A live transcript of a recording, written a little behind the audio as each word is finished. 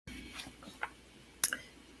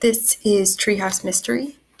This is Treehouse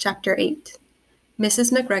Mystery, Chapter 8,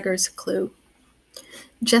 Mrs. McGregor's Clue.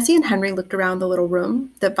 Jessie and Henry looked around the little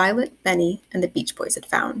room that Violet, Benny, and the Beach Boys had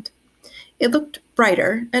found. It looked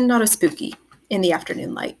brighter and not as spooky in the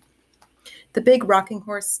afternoon light. The big rocking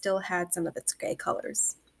horse still had some of its gay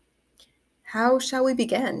colors. "How shall we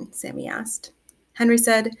begin?" Sammy asked. Henry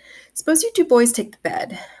said, "Suppose you two boys take the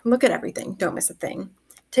bed. Look at everything. Don't miss a thing.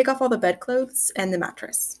 Take off all the bedclothes and the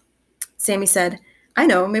mattress." Sammy said, "I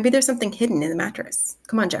know, maybe there's something hidden in the mattress.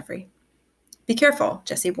 Come on, Jeffrey." "Be careful,"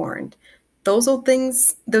 Jessie warned. Those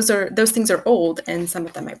things are old, and some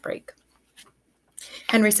of them might break."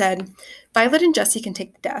 Henry said, "Violet and Jessie can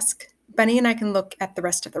take the desk. Benny and I can look at the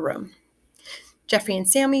rest of the room." Jeffrey and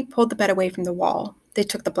Sammy pulled the bed away from the wall. They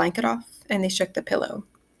took the blanket off, and they shook the pillow.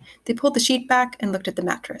 They pulled the sheet back and looked at the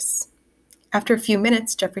mattress. After a few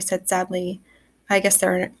minutes, Jeffrey said sadly, "I guess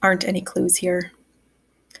there aren't any clues here."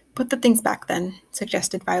 "Put the things back then,"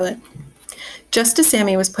 suggested Violet. Just as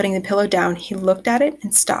Sammy was putting the pillow down, he looked at it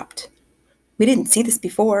and stopped. "We didn't see this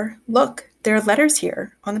before. Look, there are letters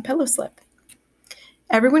here on the pillow slip."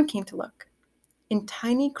 Everyone came to look. In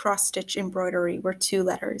tiny cross-stitch embroidery were two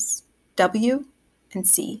letters, W and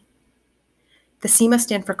C. "The C must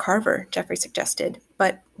stand for Carver," Jeffrey suggested.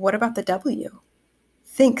 "But what about the W?"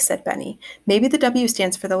 "Think," said Benny. "Maybe the W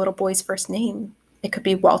stands for the little boy's first name. It could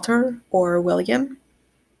be Walter or William."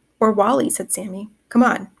 "Or Wally," said Sammy. "Come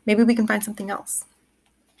on, maybe we can find something else."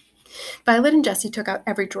 Violet and Jessie took out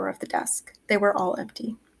every drawer of the desk. They were all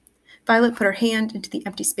empty. Violet put her hand into the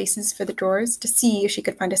empty spaces for the drawers to see if she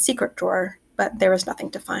could find a secret drawer, but there was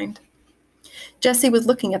nothing to find. Jessie was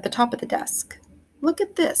looking at the top of the desk. "Look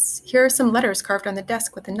at this. Here are some letters carved on the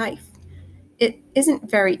desk with a knife. It isn't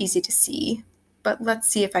very easy to see, but let's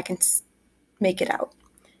see if I can make it out.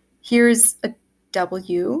 Here's a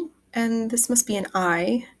W, and this must be an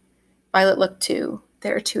I." Violet looked too.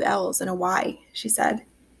 "There are two L's and a Y," she said.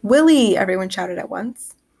 "Willie!" everyone shouted at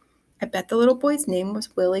once. "I bet the little boy's name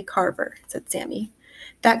was Willie Carver," said Sammy.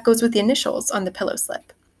 "That goes with the initials on the pillow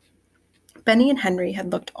slip." Benny and Henry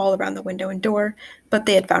had looked all around the window and door, but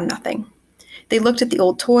they had found nothing. They looked at the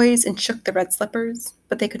old toys and shook the red slippers,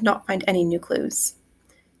 but they could not find any new clues.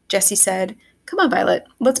 Jessie said, "Come on, Violet,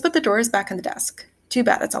 let's put the drawers back on the desk. Too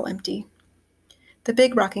bad it's all empty." The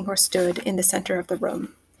big rocking horse stood in the center of the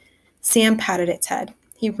room. Sam patted its head.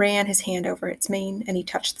 He ran his hand over its mane, and he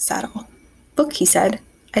touched the saddle. "Look," he said,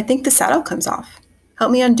 "I think the saddle comes off.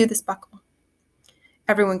 Help me undo this buckle."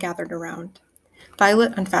 Everyone gathered around.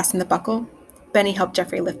 Violet unfastened the buckle. Benny helped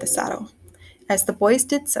Jeffrey lift the saddle. As the boys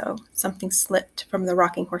did so, something slipped from the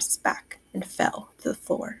rocking horse's back and fell to the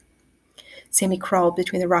floor. Sammy crawled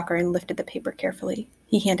between the rocker and lifted the paper carefully.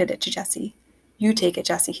 He handed it to Jessie. "You take it,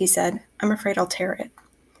 Jessie," he said. "I'm afraid I'll tear it."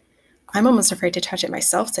 "I'm almost afraid to touch it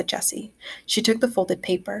myself," said Jessie. She took the folded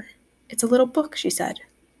paper. "It's a little book," she said,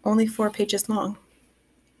 "only 4 pages long."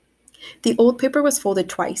 The old paper was folded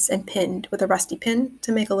twice and pinned with a rusty pin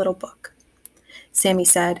to make a little book. Sammy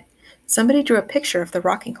said, "Somebody drew a picture of the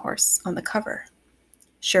rocking horse on the cover."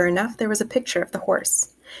 Sure enough, there was a picture of the horse.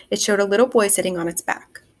 It showed a little boy sitting on its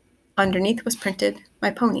back. Underneath was printed,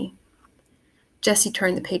 "My pony." Jessie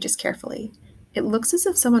turned the pages carefully. "It looks as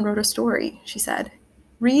if someone wrote a story," she said.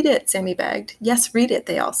 "Read it," Sammy begged. "Yes, read it,"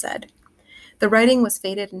 they all said. The writing was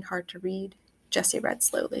faded and hard to read. Jessie read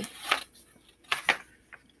slowly.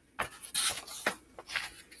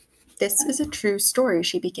 "This is a true story,"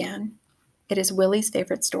 she began. "It is Willie's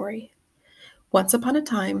favorite story. Once upon a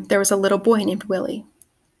time, there was a little boy named Willie.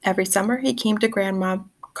 Every summer, he came to Grandma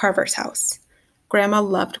Carver's house. Grandma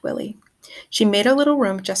loved Willie. She made a little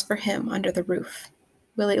room just for him under the roof.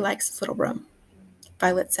 Willie likes his little room."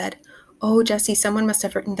 Violet said, "Oh, Jessie, someone must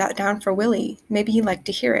have written that down for Willie. Maybe he'd like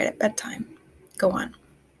to hear it at bedtime." "Go on."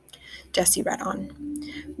 Jessie read on.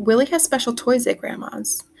 "Willie has special toys at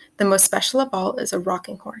Grandma's. The most special of all is a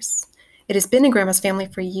rocking horse. It has been in Grandma's family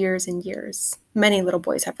for years and years. Many little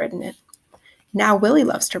boys have ridden it. Now Willie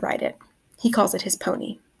loves to ride it. He calls it his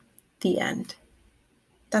pony." The end.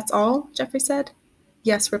 "That's all?" Jeffrey said.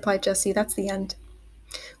 "Yes," replied Jessie, "that's the end."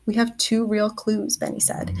 "We have 2 real clues," Benny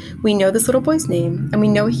said. "We know this little boy's name, and we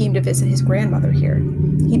know he came to visit his grandmother here.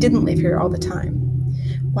 He didn't live here all the time.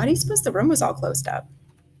 Why do you suppose the room was all closed up?"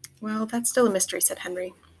 "Well, that's still a mystery," said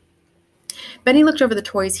Henry. Benny looked over the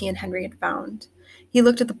toys he and Henry had found. He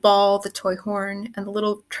looked at the ball, the toy horn, and the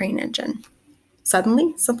little train engine.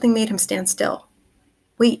 Suddenly, something made him stand still.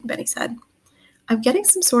 "Wait," Benny said. "I'm getting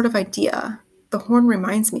some sort of idea. The horn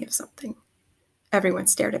reminds me of something." Everyone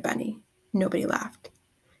stared at Benny. Nobody laughed.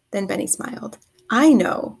 Then Benny smiled. "I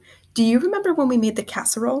know. Do you remember when we made the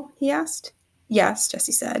casserole?" he asked. "Yes,"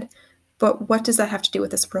 Jessie said. "But what does that have to do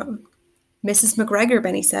with this room?" Mrs. McGregor,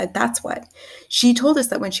 Benny said, that's what. She told us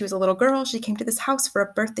that when she was a little girl, she came to this house for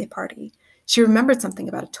a birthday party. She remembered something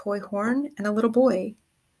about a toy horn and a little boy.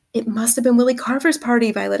 It must have been Willie Carver's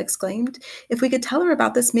party, Violet exclaimed. If we could tell her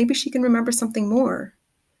about this, maybe she can remember something more.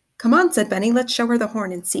 Come on, said Benny, let's show her the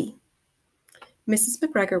horn and see. Mrs.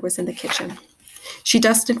 McGregor was in the kitchen. She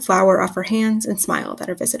dusted flour off her hands and smiled at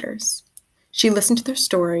her visitors. She listened to their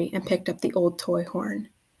story and picked up the old toy horn.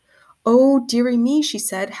 Oh, dearie me, she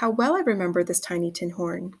said, how well I remember this tiny tin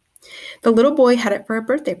horn. The little boy had it for a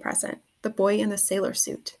birthday present, the boy in the sailor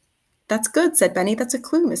suit. That's good, said Benny. That's a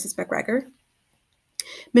clue, Mrs. McGregor.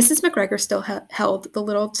 Mrs. McGregor still held the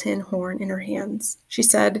little tin horn in her hands. She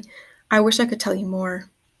said, I wish I could tell you more.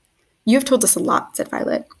 You have told us a lot, said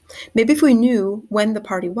Violet. Maybe if we knew when the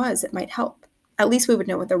party was, it might help. At least we would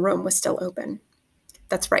know if the room was still open.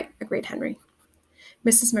 That's right, agreed Henry.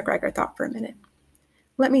 Mrs. McGregor thought for a minute.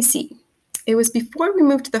 Let me see. It was before we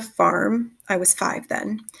moved to the farm. I was 5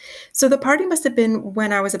 then. So the party must have been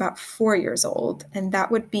when I was about 4 years old, and that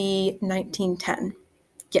would be 1910.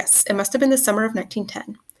 Yes, it must have been the summer of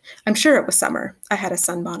 1910. I'm sure it was summer. I had a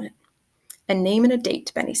sunbonnet. A name and a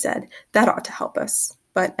date, Benny said. That ought to help us,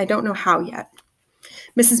 but I don't know how yet.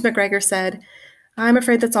 Mrs. McGregor said, I'm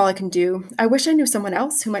afraid that's all I can do. I wish I knew someone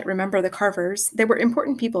else who might remember the Carvers. They were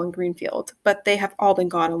important people in Greenfield, but they have all been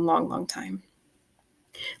gone a long, long time.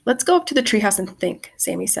 Let's go up to the treehouse and think,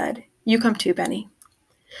 Sammy said. You come too, Benny.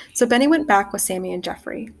 So Benny went back with Sammy and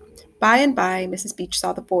Jeffrey. By and by, Mrs. Beach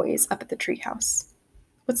saw the boys up at the treehouse.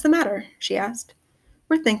 What's the matter? She asked.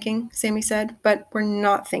 We're thinking, Sammy said, but we're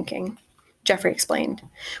not thinking. Jeffrey explained.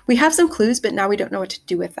 We have some clues, but now we don't know what to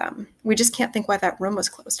do with them. We just can't think why that room was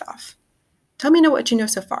closed off. Tell me what you know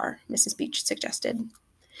so far, Mrs. Beach suggested.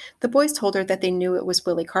 The boys told her that they knew it was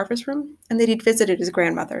Willie Carver's room and that he'd visited his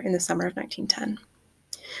grandmother in the summer of 1910.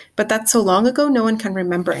 But that's so long ago, no one can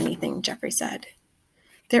remember anything, Jeffrey said.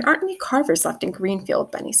 There aren't any Carvers left in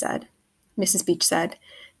Greenfield, Benny said. Mrs. Beach said,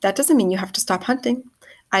 That doesn't mean you have to stop hunting.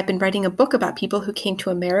 I've been writing a book about people who came to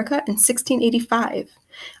America in 1685.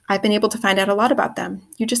 I've been able to find out a lot about them.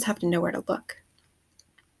 You just have to know where to look.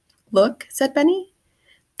 Look, said Benny.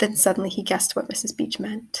 Then suddenly he guessed what Mrs. Beach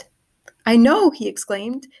meant. I know, he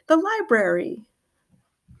exclaimed. The library.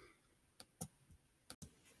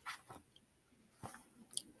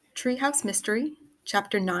 Treehouse Mystery,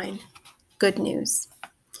 Chapter 9, Good News.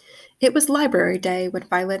 It was library day when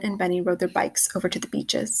Violet and Benny rode their bikes over to the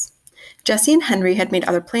beaches. Jessie and Henry had made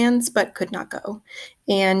other plans but could not go,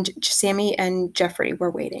 and Sammy and Jeffrey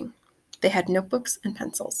were waiting. They had notebooks and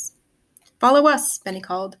pencils. Follow us, Benny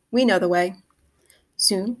called. We know the way.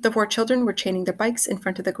 Soon, the 4 children were chaining their bikes in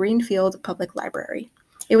front of the Greenfield Public Library.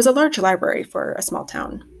 It was a large library for a small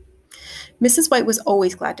town. Mrs. White was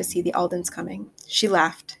always glad to see the Aldens coming. She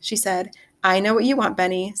laughed. She said, I know what you want,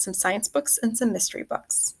 Benny, some science books and some mystery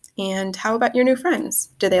books. And how about your new friends?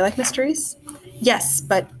 Do they like mysteries? Yes,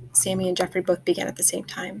 but Sammy and Jeffrey both began at the same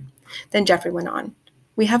time. Then Jeffrey went on.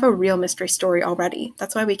 We have a real mystery story already.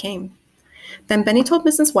 That's why we came. Then Benny told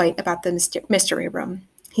Mrs. White about the mystery room.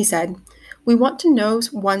 He said, We want to know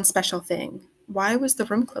one special thing. Why was the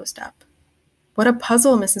room closed up? What a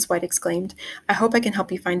puzzle, Mrs. White exclaimed. I hope I can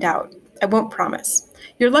help you find out. I won't promise.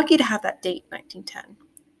 You're lucky to have that date, 1910.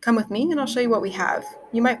 Come with me and I'll show you what we have.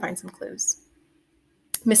 You might find some clues.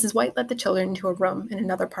 Mrs. White led the children into a room in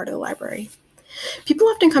another part of the library. People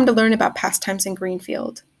often come to learn about past times in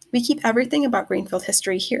Greenfield. We keep everything about Greenfield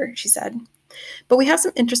history here, she said. But we have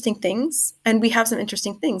some interesting things,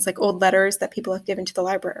 like old letters that people have given to the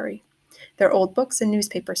library. There are old books and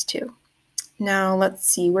newspapers, too. Now, let's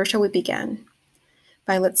see, where shall we begin?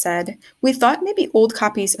 Violet said, We thought maybe old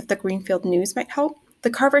copies of the Greenfield News might help. The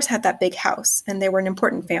Carvers had that big house, and they were an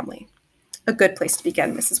important family. A good place to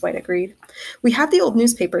begin, Mrs. White agreed. We have the old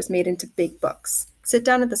newspapers made into big books. Sit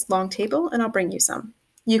down at this long table, and I'll bring you some.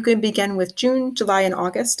 You can begin with June, July, and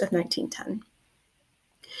August of 1910.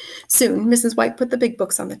 Soon, Mrs. White put the big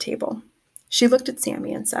books on the table. She looked at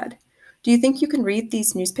Sammy and said, Do you think you can read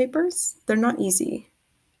these newspapers? They're not easy.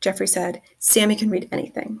 Jeffrey said, Sammy can read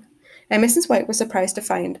anything. And Mrs. White was surprised to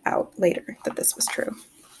find out later that this was true.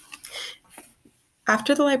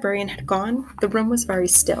 After the librarian had gone, the room was very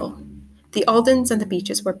still. The Aldens and the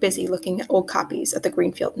Beaches were busy looking at old copies of the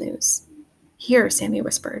Greenfield News. Here, Sammy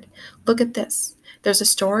whispered, look at this. There's a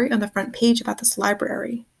story on the front page about this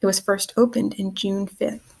library. It was first opened in June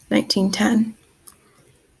 5th, 1910.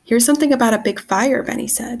 Here's something about a big fire, Benny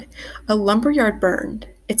said. A lumberyard burned.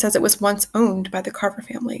 It says it was once owned by the Carver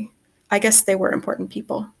family. I guess they were important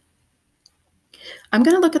people. I'm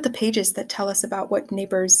going to look at the pages that tell us about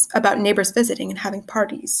neighbors visiting and having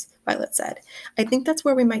parties, Violet said. I think that's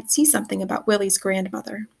where we might see something about Willie's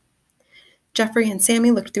grandmother. Jeffrey and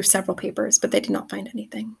Sammy looked through several papers, but they did not find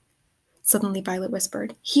anything. Suddenly, Violet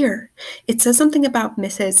whispered, "Here! It says something about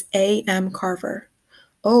Mrs. A.M. Carver."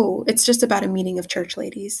 "Oh, it's just about a meeting of church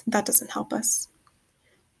ladies. That doesn't help us."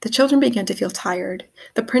 The children began to feel tired.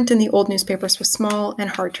 The print in the old newspapers was small and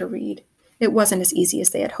hard to read. It wasn't as easy as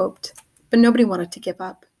they had hoped, but nobody wanted to give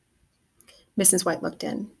up. Mrs. White looked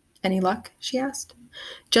in. "Any luck?" she asked.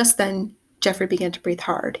 Just then, Jeffrey began to breathe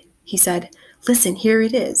hard. He said, "Listen, here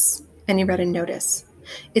it is." And he read a notice.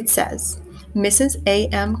 It says, "Mrs.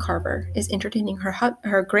 A.M. Carver is entertaining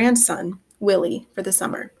her grandson, Willie, for the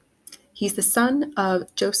summer. He's the son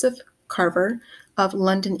of Joseph Carver of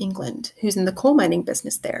London, England, who's in the coal mining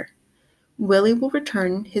business there. Willie will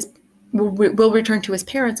return to his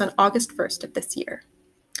parents on August 1st of this year."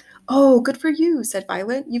 "Oh, good for you," said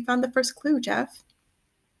Violet. "You found the first clue, Jeff."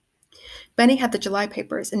 Benny had the July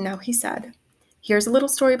papers, and now he said, "Here's a little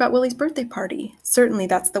story about Willie's birthday party. Certainly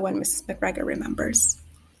that's the one Mrs. McGregor remembers."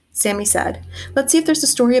 Sammy said, "Let's see if there's a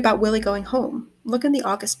story about Willie going home. Look in the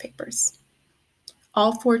August papers."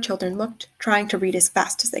 All four children looked, trying to read as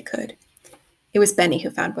fast as they could. It was Benny who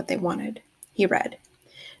found what they wanted. He read,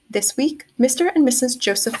 "This week, Mr. and Mrs.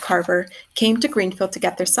 Joseph Carver came to Greenfield to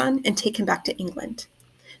get their son and take him back to England.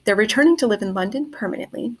 They're returning to live in London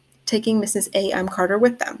permanently, taking Mrs. A.M. Carter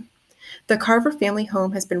with them. The Carver family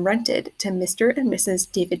home has been rented to Mr. and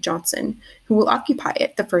Mrs. David Johnson, who will occupy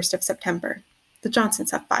it the 1st of September. The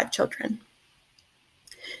Johnsons have 5 children."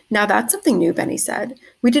 "Now that's something new," Benny said.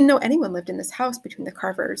 "We didn't know anyone lived in this house between the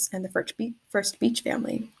Carvers and the First Beach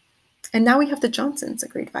family." "And now we have the Johnsons,"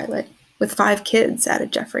 agreed Violet. "With 5 kids,"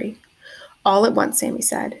 added Jeffrey. "All at once," Sammy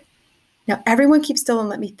said. "Now everyone keep still and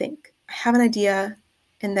let me think. I have an idea,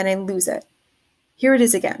 and then I lose it. Here it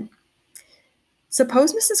is again.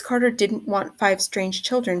 Suppose Mrs. Carter didn't want 5 strange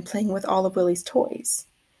children playing with all of Willie's toys.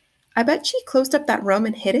 I bet she closed up that room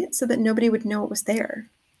and hid it so that nobody would know it was there."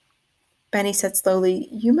 Benny said slowly,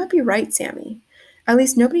 "You might be right, Sammy. At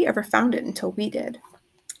least nobody ever found it until we did."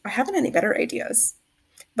 "I haven't any better ideas."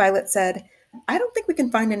 Violet said, "I don't think we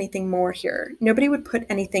can find anything more here. Nobody would put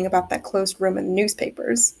anything about that closed room in the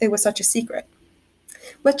newspapers. It was such a secret."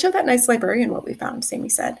 "Let's show that nice librarian what we found," Sammy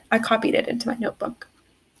said. "I copied it into my notebook."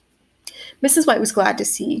 Mrs. White was glad to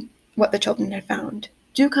see what the children had found.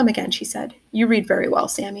 "Do come again," she said. "You read very well,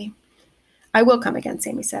 Sammy." "I will come again,"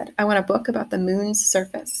 Sammy said. "I want a book about the moon's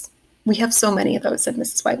surface." "We have so many of those," said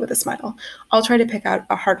Mrs. White with a smile. "I'll try to pick out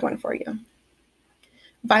a hard one for you."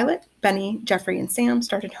 Violet, Benny, Jeffrey, and Sam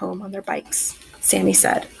started home on their bikes. Sammy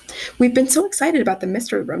said, "We've been so excited about the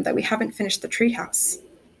mystery room that we haven't finished the treehouse."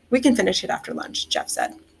 "We can finish it after lunch," Jeff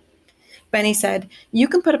said. Benny said, "You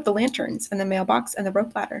can put up the lanterns and the mailbox and the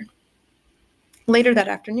rope ladder." Later that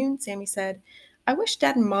afternoon, Sammy said, "I wish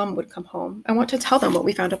Dad and Mom would come home. I want to tell them what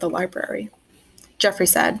we found at the library." Jeffrey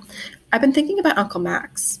said, "I've been thinking about Uncle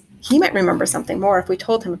Max. He might remember something more if we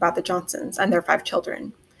told him about the Johnsons and their 5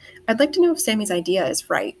 children. I'd like to know if Sammy's idea is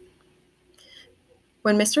right."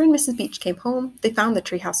 When Mr. and Mrs. Beach came home, they found the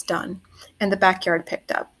treehouse done and the backyard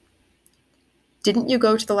picked up. "Didn't you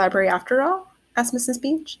go to the library after all?" asked Mrs.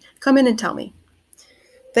 Beach. "Come in and tell me."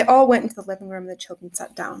 They all went into the living room and the children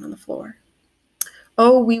sat down on the floor.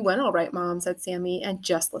 "Oh, we went all right, Mom," said Sammy, "and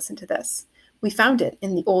just listen to this. We found it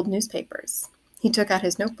in the old newspapers." He took out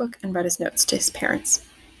his notebook and read his notes to his parents.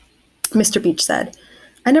 Mr. Beach said,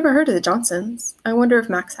 "I never heard of the Johnsons. I wonder if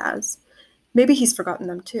Max has. Maybe he's forgotten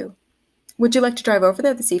them too. Would you like to drive over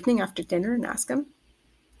there this evening after dinner and ask him?"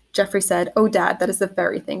 Jeffrey said, "Oh, Dad, that is the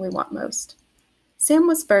very thing we want most." Sam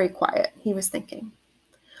was very quiet. He was thinking.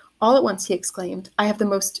 All at once he exclaimed, "I have the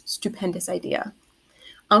most stupendous idea.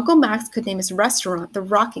 Uncle Max could name his restaurant the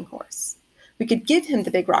Rocking Horse. We could give him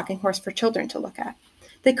the big rocking horse for children to look at.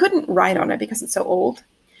 They couldn't ride on it because it's so old,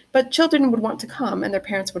 but children would want to come and their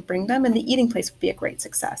parents would bring them and the eating place would be a great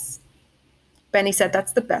success." Benny said,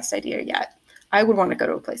 "That's the best idea yet. I would want to go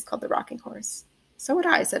to a place called the Rocking Horse." "So would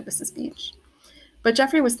I," said Mrs. Beach. But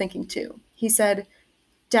Jeffrey was thinking too. He said,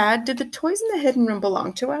 "Dad, did the toys in the hidden room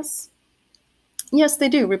belong to us?" "Yes, they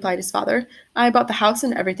do," replied his father. "I bought the house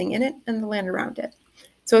and everything in it and the land around it.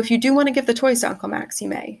 So if you do want to give the toys to Uncle Max, you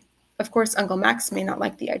may. Of course, Uncle Max may not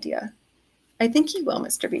like the idea." "I think he will,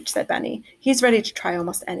 Mr. Beach," said Benny. "He's ready to try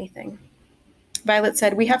almost anything." Violet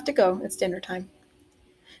said, "We have to go. It's dinner time."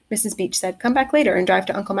 Mrs. Beach said, "Come back later and drive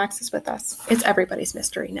to Uncle Max's with us. It's everybody's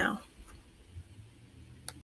mystery now."